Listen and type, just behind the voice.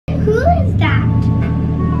Who is that?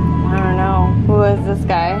 I don't know. Who is this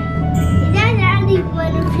guy? Is that actually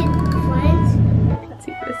one of his friends? Let's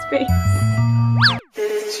see his face.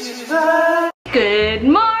 Good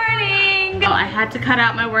morning! Oh, I had to cut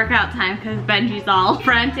out my workout time because Benji's all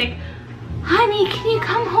frantic. Honey, can you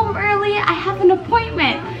come home early? I have an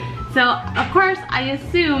appointment. So, of course, I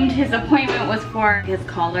assumed his appointment was for his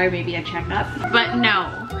collar, maybe a checkup. But no,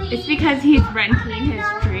 it's because he's renting his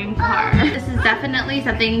dream car. This is definitely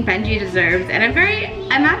something Benji deserves, and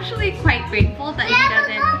I'm actually quite grateful that he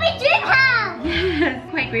doesn't. Yes,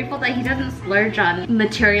 quite grateful that he doesn't splurge on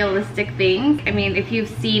materialistic things. I mean, if you've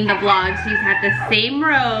seen the vlogs, he's had the same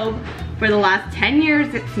robe for the last 10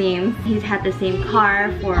 years, it seems. He's had the same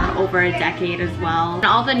car for over a decade as well. And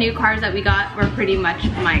all the new cars that we got were pretty much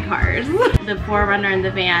my cars. The 4Runner and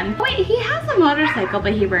the van. Wait, he has a motorcycle,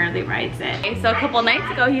 but he rarely rides it. Okay, so a couple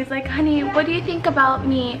nights ago, he's like, honey, what do you think about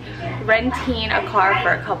me renting a car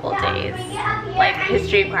for a couple days? Like his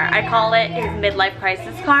dream car. I call it his midlife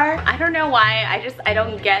crisis car. I don't know why, I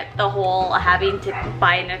don't get the whole having to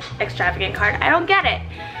buy an extravagant car. I don't get it.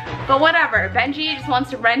 But whatever, Benji just wants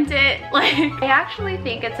to rent it. Like, I actually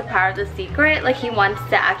think it's a part of the secret. Like, he wants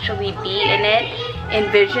to actually be in it,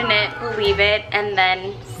 envision it, believe it, and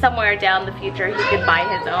then somewhere down the future he could buy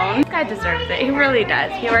his own. This guy deserves it, he really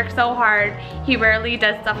does. He works so hard, he rarely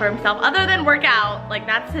does stuff for himself other than work out. Like,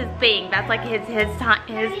 that's his thing, that's like his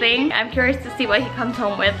thing. I'm curious to see what he comes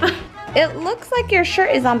home with. It looks like your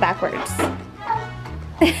shirt is on backwards.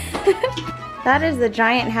 That is the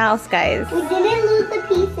giant house, guys. We didn't lose the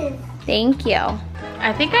pieces. Thank you.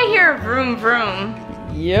 I think I hear a vroom vroom.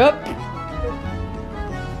 Yep.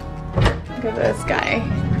 Look at this guy.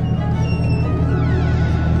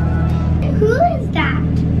 Who is that?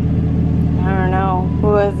 I don't know.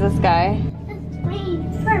 Who is this guy? A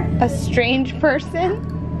strange person. A strange person?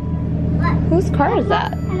 What? Whose car is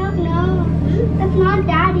that? I don't know. That's not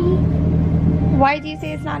Daddy. Why do you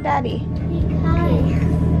say it's not Daddy?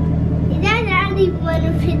 Because is that actually one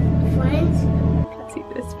of his friends? Let's see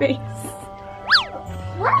this face.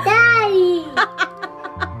 What? Daddy!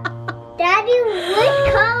 Daddy, what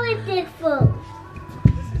car is this for?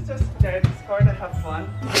 This is just Daddy's car to have fun.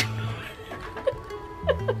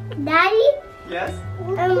 Daddy? Yes?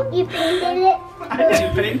 You painted it? I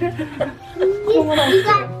didn't paint it. You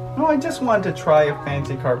got... No, I just wanted to try a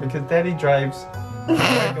fancy car because Daddy drives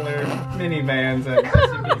regular minivans and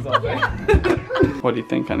SUVs all day. What do you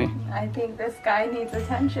think, honey? I think this guy needs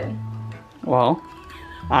attention. Well,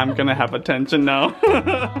 I'm gonna have attention now.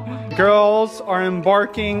 Girls are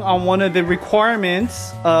embarking on one of the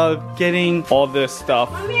requirements of getting all this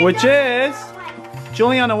stuff, which is...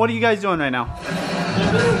 Julianna, what are you guys doing right now?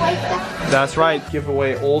 That's right, give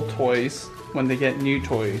away old toys when they get new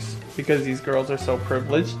toys. Because these girls are so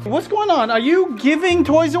privileged. What's going on? Are you giving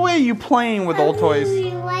toys away or are you playing with old toys?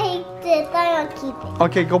 I'll keep it.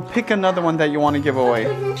 Okay, go pick another one that you want to give away.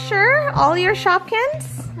 Sure, all your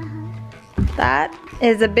Shopkins? That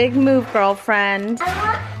is a big move, girlfriend. I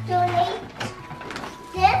want to donate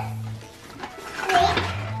this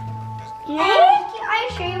snake. Are you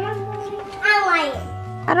sure you want to? I want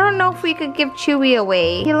it. I don't know if we could give Chewy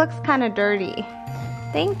away. He looks kind of dirty.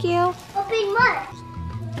 Thank you. Open what?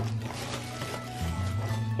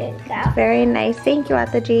 There you go. Very nice. Thank you,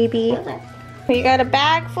 at the JB. We got a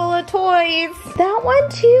bag full of toys. That one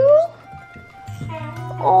too?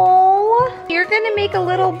 Oh, you're gonna make a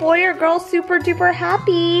little boy or girl super duper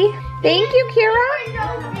happy. Thank you,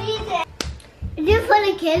 Kira. Is this for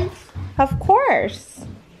the kids? Of course.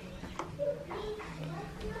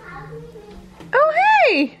 Oh,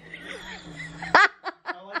 hey. I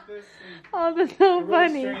like this. Oh, that's so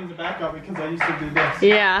funny. Straighten the back out because I used to do this.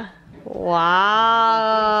 Yeah.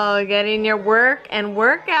 Wow, getting your work and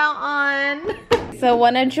workout on. So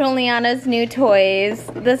one of Julianna's new toys.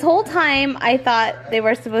 This whole time I thought they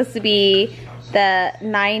were supposed to be the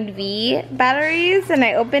 9V batteries, and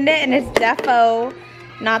I opened it and it's defo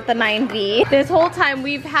not the 9V. This whole time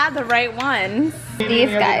we've had the right ones. These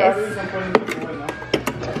guys.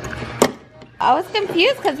 I was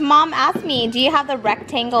confused because Mom asked me, do you have the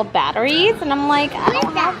rectangle batteries? And I'm like, I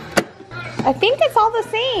don't have. I think it's all the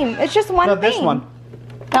same. It's just one thing. This one.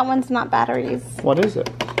 That one's not batteries. What is it?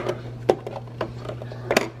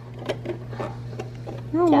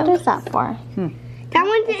 Oh, what is that for? That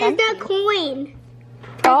one is the coin.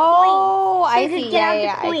 Oh, I There's a see. jar of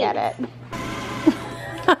Yeah, the I get it.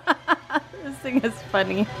 This thing is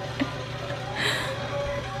funny.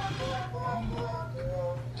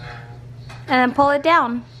 And then pull it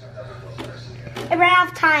down. I ran out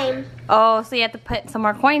of time. Oh, so you have to put some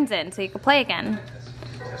more coins in so you can play again.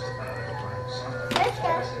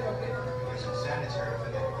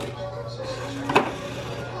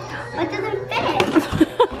 It doesn't fit.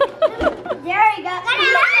 There we go.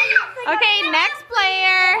 Okay, next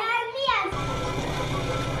player.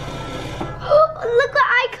 Look what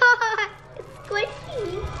I got. It's squishy.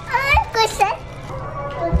 I like squishy.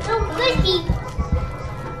 It's so squishy.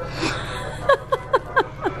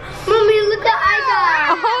 Mommy, look what I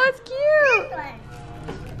got. Oh, it's cute.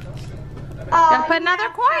 Gotta put another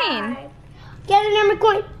coin. Get another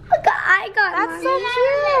coin. Look what I got. That's so Mommy.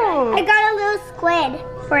 cute. I got a little squid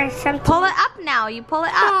for something. Pull it up now. You pull it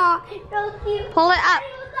up. Aw, so cute. Pull it up.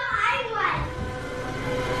 Look what I got.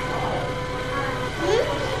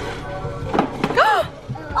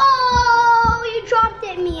 Oh, you dropped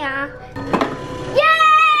it, Mia. Yay!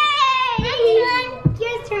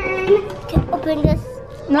 Your turn. Can open this.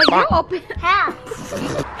 No, you open it. How?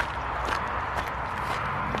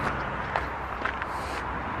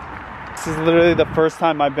 This is literally the first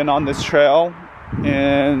time I've been on this trail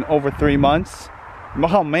in over 3 months.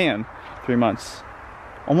 Oh man, 3 months.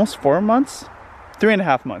 Almost 4 months?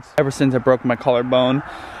 3.5 months. Ever since I broke my collarbone.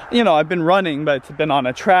 You know, I've been running, but it's been on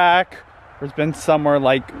a track. Or it's been somewhere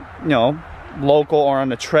like, you know, local or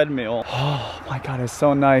on a treadmill. Oh my God, it's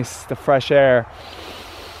so nice, the fresh air.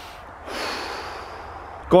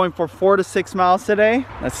 Going for 4 to 6 miles today.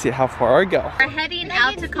 Let's see how far I go. We're heading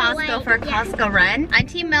out to Costco for a Costco run.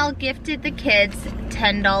 Auntie Mel gifted the kids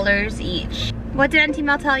 $10 each. What did Auntie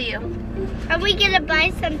Mel tell you? Are we gonna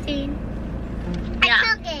buy something? Yeah.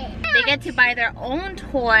 I took it. They get to buy their own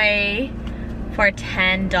toy for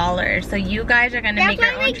 $10. So you guys are gonna make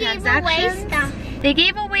your own transactions. They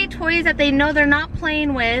gave away toys that they know they're not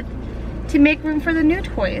playing with to make room for the new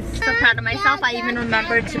toys. So proud of myself. I even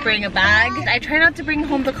remembered to bring a bag. I try not to bring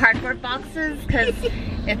home the cardboard boxes because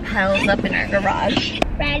it piles up in our garage.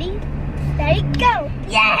 Ready, steady, go.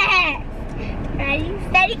 Yes! Ready,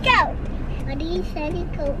 steady, go. Ready, steady,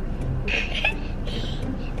 go.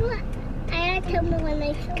 I gotta tell me when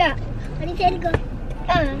I go. Ready, steady, go.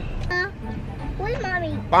 Where's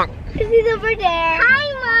Mommy? She's over there. Hi,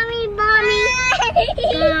 Mommy, Mommy,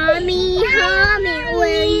 Mommy,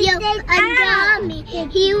 will you adopt me?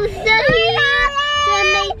 He was so here to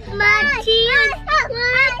make my tears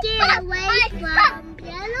get away from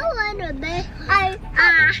yellow and red.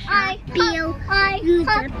 I feel you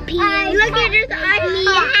disappear. Look at his eyes.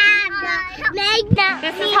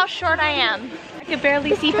 This is how short I am. I could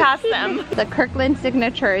barely see past them. The Kirkland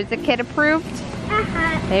signature. Is the kid approved?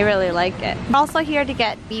 They really like it. We're also here to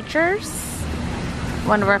get Beechers,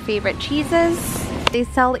 one of our favorite cheeses. They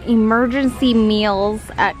sell emergency meals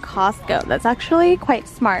at Costco. That's actually quite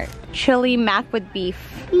smart. Chili mac with beef.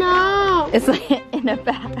 No. It's like in a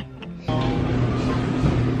bag.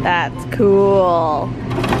 That's cool.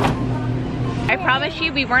 I promise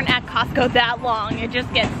you we weren't at Costco that long. It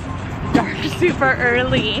just gets dark super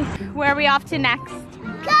early. Where are we off to next?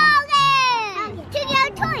 Target! To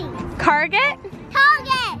get toys. Target?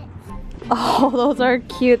 Target! Oh, those are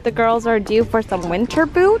cute. The girls are due for some winter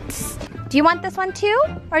boots. Do you want this one too?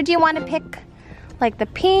 Or do you want to pick like the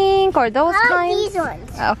pink or those kinds? These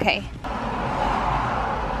ones. Okay.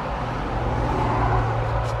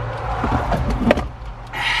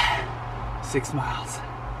 Six miles.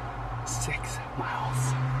 6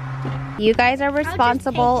 miles. You guys are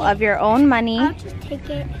responsible of your own money. I'll just take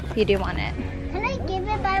it. You do want it. Can I give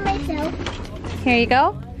it by myself? Here you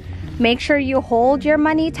go. Make sure you hold your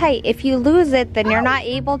money tight. If you lose it, then you're not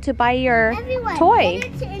able to buy your toy.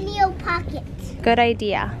 Put it in your pocket. Good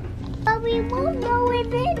idea. But we won't know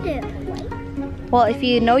it's in there. Well, if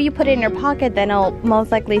you know you put it in your pocket, then it'll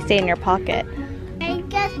most likely stay in your pocket. I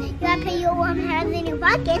guess you gotta put your one hand in your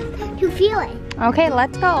pocket to feel it. Okay,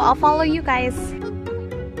 let's go. I'll follow you guys.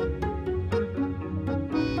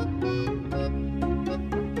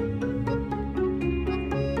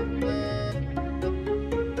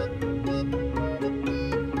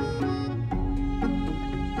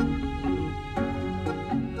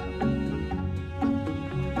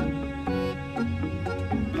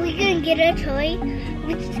 We can get a toy.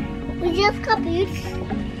 We just got boots.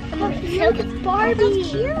 Look, it's Barbie.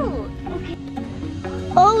 That's cute. Okay.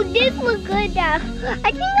 Oh, this looks good now.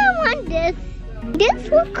 I think I want this.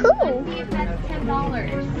 This looks cool. That's $10.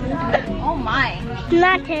 Oh my.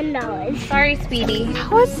 Not $10. Sorry, sweetie.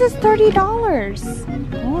 How is this $30?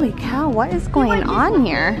 Holy cow, what is going on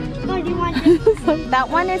here? Oh, do you want this? That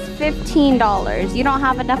one is $15. You don't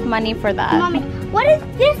have enough money for that. Mommy, what is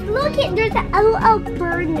this? Look at there's a little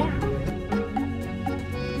bird now.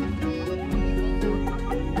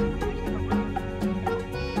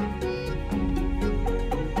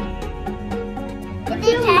 Is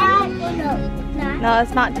it 10? Oh, no, not. No,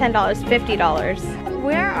 it's not $10, $50.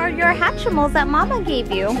 Where are your Hatchimals that Mama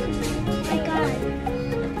gave you? Oh my God.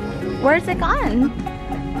 Where's it gone?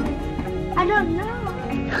 I don't know.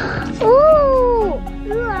 Ooh!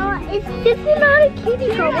 This is not a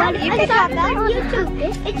cutie robot. You can have that on YouTube.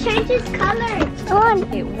 It changes colors.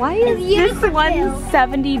 Wait, why is this one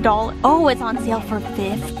 $70? Oh, it's on sale for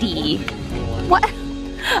 $50. What?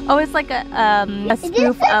 Oh, it's like a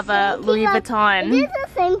spoof of a Louis Vuitton. It is the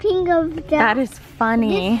same thing of that. That is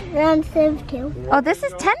funny. This is too. Oh, this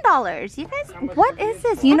is $10. You guys, what is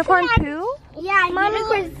this? Unicorn poo? Yeah,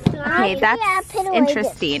 unicorn slime. Okay, that's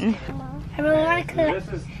interesting. I really want to cut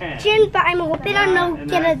This is 10. Jin, but I'm hoping I don't And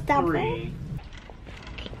get a that's double. 3.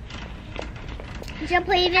 Just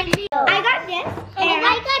play the video. I got this, and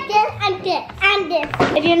I got this, and this, and this.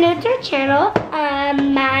 If you're new to our channel,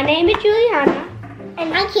 my name is Julianna.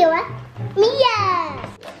 And I'm Keira. Miya!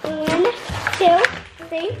 1, 2,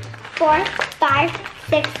 3, 4, 5,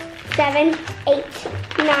 6, 7, 8,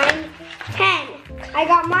 9, 10. I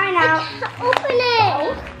got mine out. Open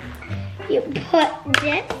it. You put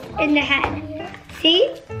this in the head.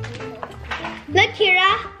 See? Look,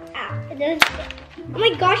 Keira. Ah, it doesn't fit. Oh my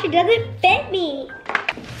gosh, it doesn't fit me.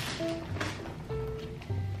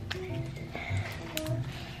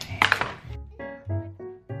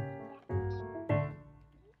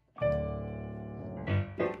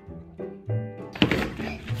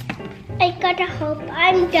 I gotta hope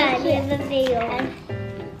I'm done with the video.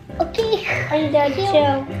 Okay, I'm done too.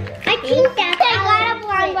 I think that's I got a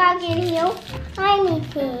blind bag in here. Tiny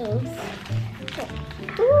things.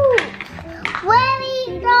 Ooh. Where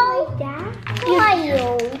we go? Who are you?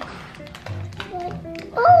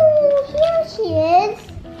 Oh, here she is.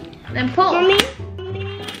 Then pull. Mommy?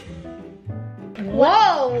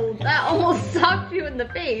 Whoa, that almost socked you in the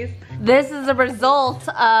face. This is a result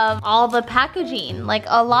of all the packaging. Like,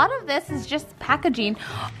 a lot of this is just packaging.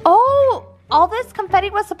 Oh, all this confetti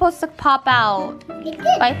was supposed to pop out. It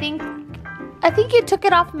did. I think you took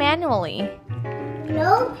it off manually.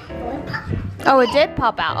 No. Oh, it did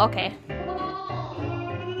pop out. Okay.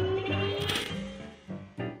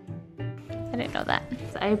 I didn't know that.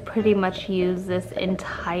 So I pretty much use this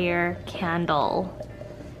entire candle.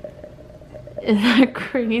 Isn't that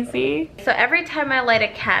crazy? So every time I light a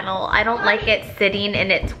candle, I don't like it sitting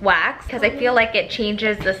in its wax because I feel like it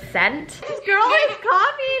changes the scent. This girl is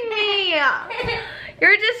copying me.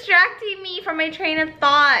 You're distracting me from my train of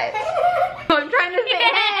thought. I'm trying to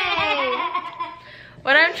say.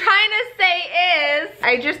 What I'm trying to say is,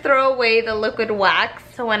 I just throw away the liquid wax,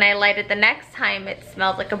 so when I light it the next time, it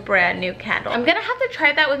smells like a brand new candle. I'm gonna have to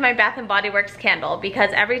try that with my Bath & Body Works candle, because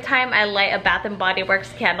every time I light a Bath & Body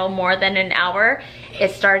Works candle more than an hour, it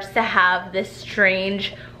starts to have this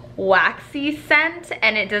strange waxy scent,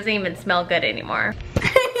 and it doesn't even smell good anymore.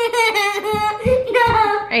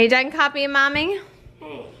 No. Are you done copying mommy?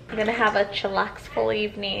 I'm gonna have a chillaxful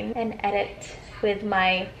evening and edit with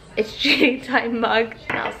my It's Judy Time mug.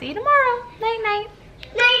 And I'll see you tomorrow. Night night.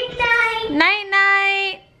 Night night. Night.